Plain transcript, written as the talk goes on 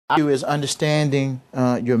is understanding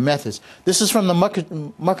your methods. This is from the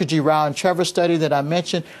Mukherjee, Rao, and Trevor study that I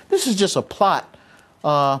mentioned. This is just a plot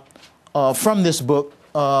from this book,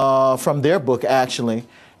 from their book actually.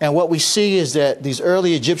 And what we see is that these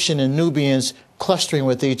early Egyptian and Nubians clustering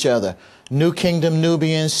with each other. New Kingdom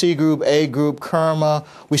Nubians, C group, A group, Kerma.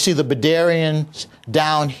 We see the Badarians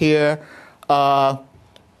down here.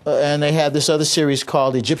 And they have this other series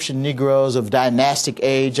called Egyptian Negroes of Dynastic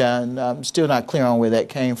Age, and I'm still not clear on where that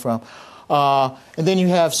came from. And then you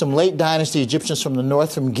have some late dynasty Egyptians from the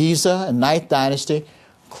north, from Giza, and 9th dynasty,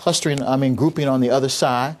 grouping on the other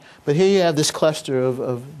side. But here you have this cluster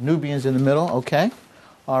of Nubians in the middle, okay?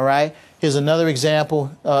 All right, here's another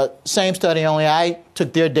example. Same study, only I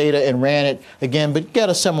took their data and ran it again, but get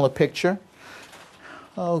a similar picture.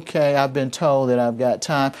 Okay, I've been told that I've got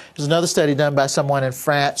time. There's another study done by someone in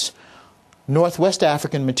France. Northwest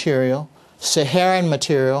African material, Saharan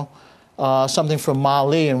material, something from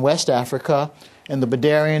Mali in West Africa, and the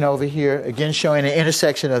Badarian over here, again showing the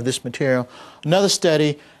intersection of this material. Another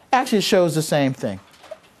study actually shows the same thing.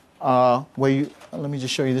 Let me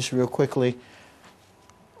just show you this real quickly.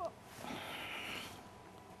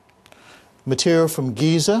 Material from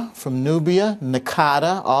Giza, from Nubia,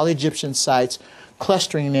 Nakada, all Egyptian sites,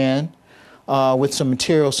 clustering in with some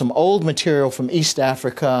material, some old material from East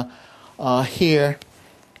Africa here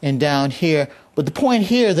and down here. But the point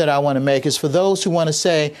here that I want to make is for those who want to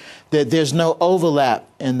say that there's no overlap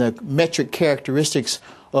in the metric characteristics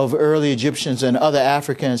of early Egyptians and other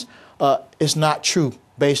Africans, it's not true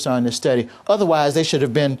based on this study. Otherwise, they should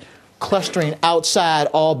have been clustering outside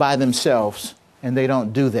all by themselves, and they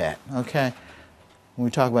don't do that, okay? When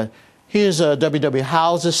we talk about it. Here's a W.W.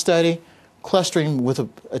 House's study, clustering with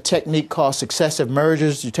a technique called successive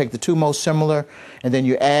mergers. You take the two most similar, and then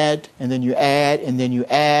you add, and then you add, and then you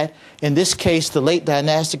add. In this case, the late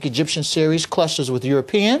dynastic Egyptian series clusters with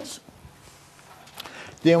Europeans.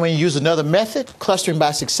 Then when you use another method, clustering by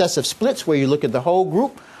successive splits, where you look at the whole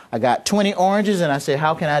group. I got 20 oranges, and I say,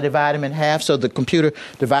 how can I divide them in half? So the computer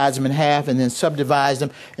divides them in half and then subdivides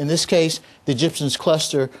them. In this case, the Egyptians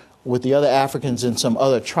cluster with the other Africans and some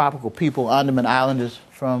other tropical people, Andaman Islanders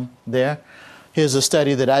from there. Here's a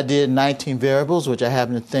study that I did, 19 variables, which I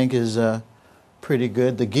happen to think is pretty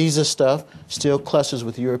good. The Giza stuff still clusters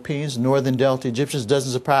with Europeans. Northern Delta Egyptians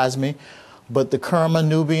doesn't surprise me. But the Kerma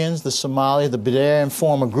Nubians, the Somali, the Badarian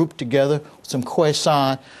form a group together with some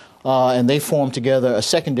Khoisan, and they form together a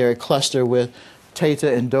secondary cluster with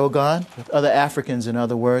Tata and Dogon, with other Africans, in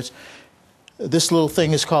other words. This little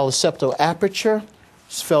thing is called a septoaperture.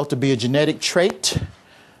 It's felt to be a genetic trait.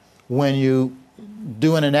 When you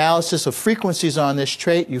do an analysis of frequencies on this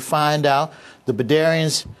trait, you find out the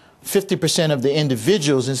Badarians, 50% of the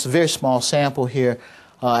individuals, and it's a very small sample here,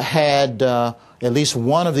 had at least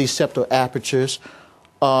one of these septoapertures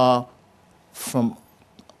from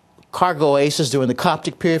Cargo-Aces during the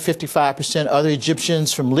Coptic period, 55%. Other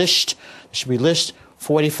Egyptians from Lisht, it should be Lisht,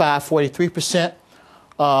 45, 43%.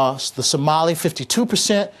 The Somali,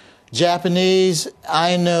 52%. Japanese,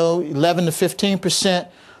 Ainu, 11 to 15%.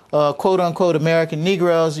 Quote-unquote American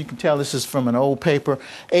Negroes, you can tell this is from an old paper,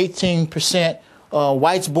 18%.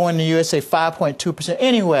 Whites born in the USA, 5.2%.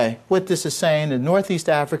 Anyway, what this is saying, the Northeast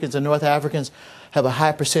Africans and North Africans have a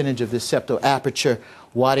high percentage of this septoaperture,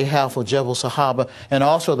 Wadi Halfa, Jebel Sahaba, and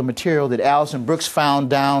also the material that Alison Brooks found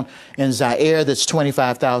down in Zaire that's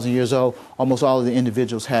 25,000 years old. Almost all of the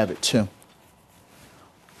individuals have it too.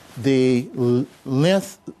 The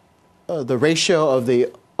length, the ratio of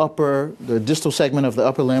the distal segment of the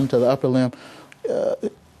upper limb to the upper limb,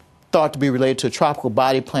 thought to be related to a tropical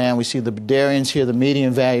body plan. We see the Badarians here, the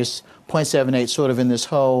median values, 0.78, sort of in this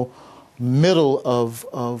whole middle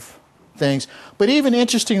of things. But even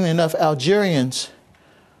interestingly enough, Algerians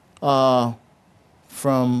from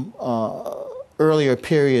earlier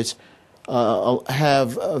periods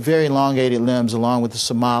have very elongated limbs along with the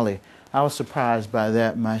Somali. I was surprised by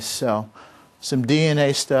that myself. Some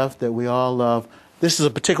DNA stuff that we all love. This is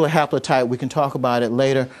a particular haplotype. We can talk about it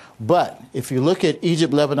later. But if you look at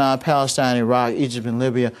Egypt, Lebanon, Palestine, Iraq, Egypt, and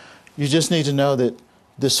Libya, you just need to know that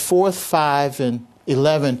this 4th, 5, and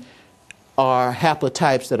 11 are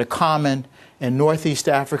haplotypes that are common in Northeast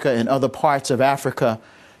Africa and other parts of Africa.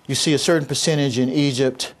 You see a certain percentage in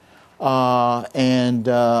Egypt, but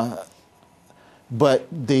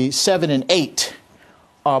the 7 and 8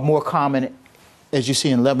 are more common, as you see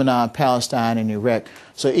in Lebanon, Palestine, and Iraq.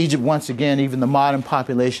 So Egypt, once again, even the modern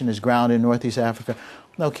population is grounded in Northeast Africa.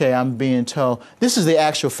 Okay, I'm being told. This is the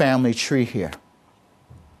actual family tree here.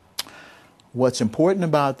 What's important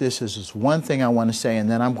about this is one thing I want to say,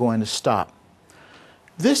 and then I'm going to stop.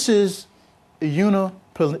 This is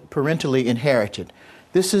uniparentally inherited.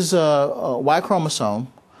 This is a Y chromosome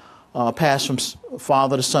passed from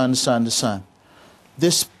father to son to son to son.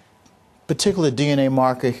 This particular DNA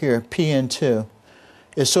marker here, PN2,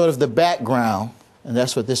 is sort of the background, and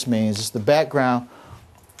that's what this means. It's the background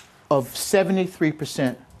of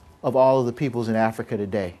 73% of all of the peoples in Africa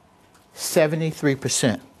today.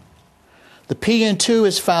 73%. The PN2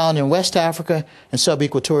 is found in West Africa and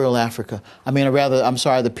sub-equatorial Africa. The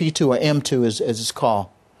P2 or M2 as it's called.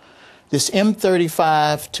 This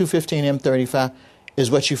M35, 215 M35,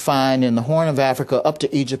 is what you find in the Horn of Africa up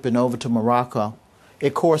to Egypt and over to Morocco.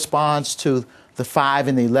 It corresponds to the 5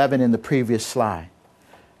 and the 11 in the previous slide.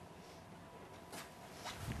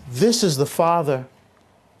 This is the father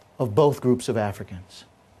of both groups of Africans.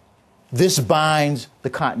 This binds the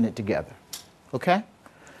continent together, okay?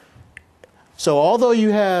 So although you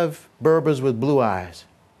have Berbers with blue eyes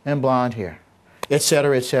and blonde hair, et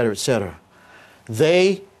cetera, et cetera, et cetera,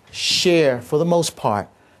 they share, for the most part,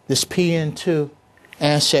 this PN2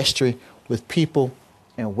 ancestry with people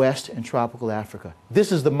in West and tropical Africa.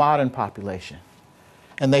 This is the modern population.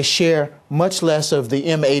 And they share much less of the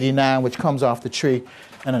M89, which comes off the tree,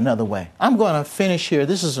 in another way. I'm going to finish here.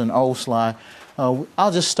 This is an old slide.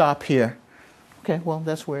 I'll just stop here. Okay, well,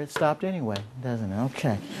 that's where it stopped anyway, doesn't it?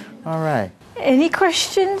 Okay, all right. Any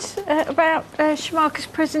questions about Shamarka's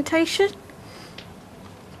presentation?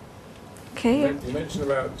 Okay. You mentioned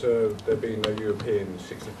about there being no Europeans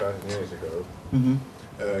 60,000 years ago.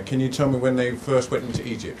 Mm-hmm. Can you tell me when they first went into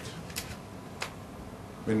Egypt?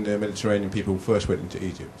 When the Mediterranean people first went into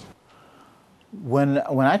Egypt? When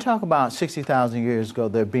I talk about 60,000 years ago,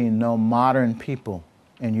 there being no modern people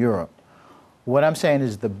in Europe, what I'm saying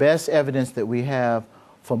is the best evidence that we have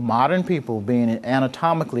for modern people being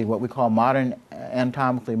anatomically, what we call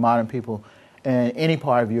anatomically modern people in any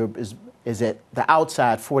part of Europe is at the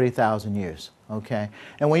outside 40,000 years, okay?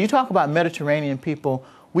 And when you talk about Mediterranean people,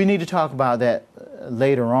 we need to talk about that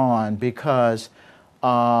later on because,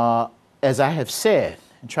 as I have said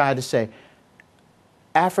and tried to say,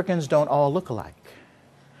 Africans don't all look alike.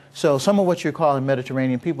 So some of what you're calling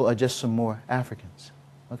Mediterranean people are just some more Africans,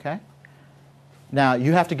 okay? Now,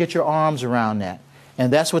 you have to get your arms around that.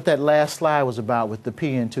 And that's what that last slide was about with the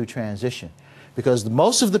PN2 transition. Because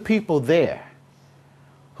most of the people there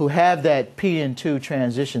who have that PN2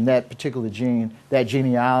 transition, that particular gene, that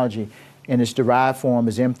genealogy, in its derived form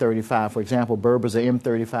is M35. For example, Berbers are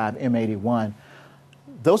M35, M81.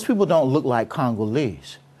 Those people don't look like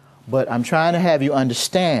Congolese. But I'm trying to have you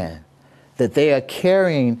understand that they are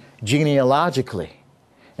carrying genealogically,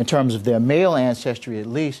 in terms of their male ancestry at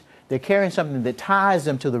least, they're carrying something that ties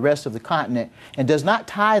them to the rest of the continent and does not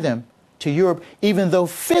tie them to Europe, even though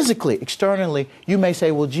physically, externally, you may say,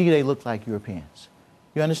 well, gee, they look like Europeans.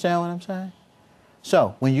 You understand what I'm saying?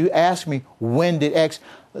 So when you ask me, when did X,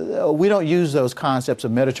 we don't use those concepts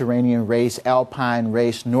of Mediterranean race, Alpine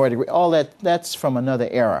race, Nordic race, all that, that's from another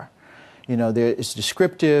era. You know, it's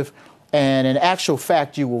descriptive, and in actual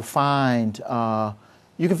fact, you will find,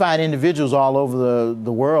 you can find individuals all over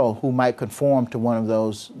the world who might conform to one of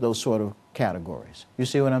those sort of categories. You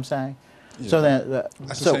see what I'm saying? Yeah. So then,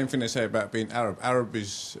 that's the same thing they say about being Arab. Arab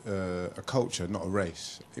is a culture, not a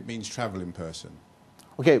race. It means traveling person.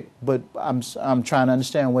 Okay, but I'm trying to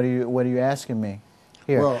understand. What are you asking me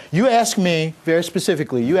here? Well, you asked me very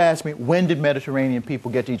specifically. You asked me, when did Mediterranean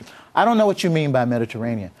people get to Egypt? I don't know what you mean by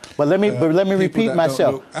Mediterranean, but let me repeat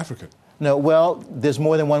myself. Don't look African. No, well, there's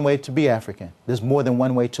more than one way to be African. There's more than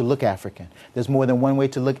one way to look African. There's more than one way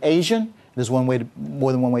to look Asian. There's more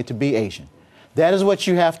than one way to be Asian. That is what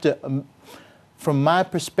you have to, from my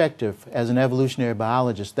perspective as an evolutionary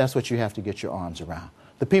biologist, that's what you have to get your arms around.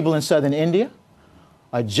 The people in southern India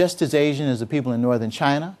are just as Asian as the people in northern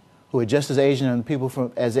China, who are just as Asian as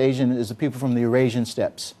the people from the Eurasian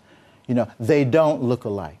steppes. You know, they don't look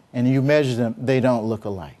alike. And you measure them, they don't look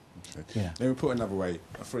alike. Okay. Yeah. Let me put it another way.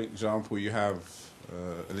 For example, you have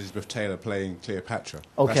Elizabeth Taylor playing Cleopatra.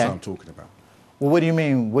 Okay. That's what I'm talking about. Well, what do you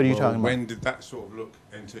mean? What are you talking about? When did that sort of look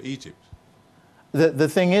into Egypt? The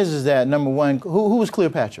thing is that, number one, who was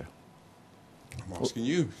Cleopatra? I'm asking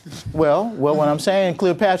you. Well, what I'm saying,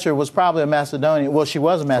 Cleopatra was probably a Macedonian. Well, she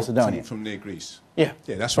was a Macedonian. From near Greece. Yeah.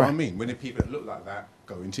 Yeah, that's what I mean. When did people that look like that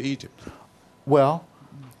go into Egypt? Well,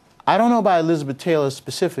 I don't know about Elizabeth Taylor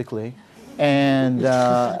specifically, and,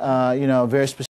 you know, very specific.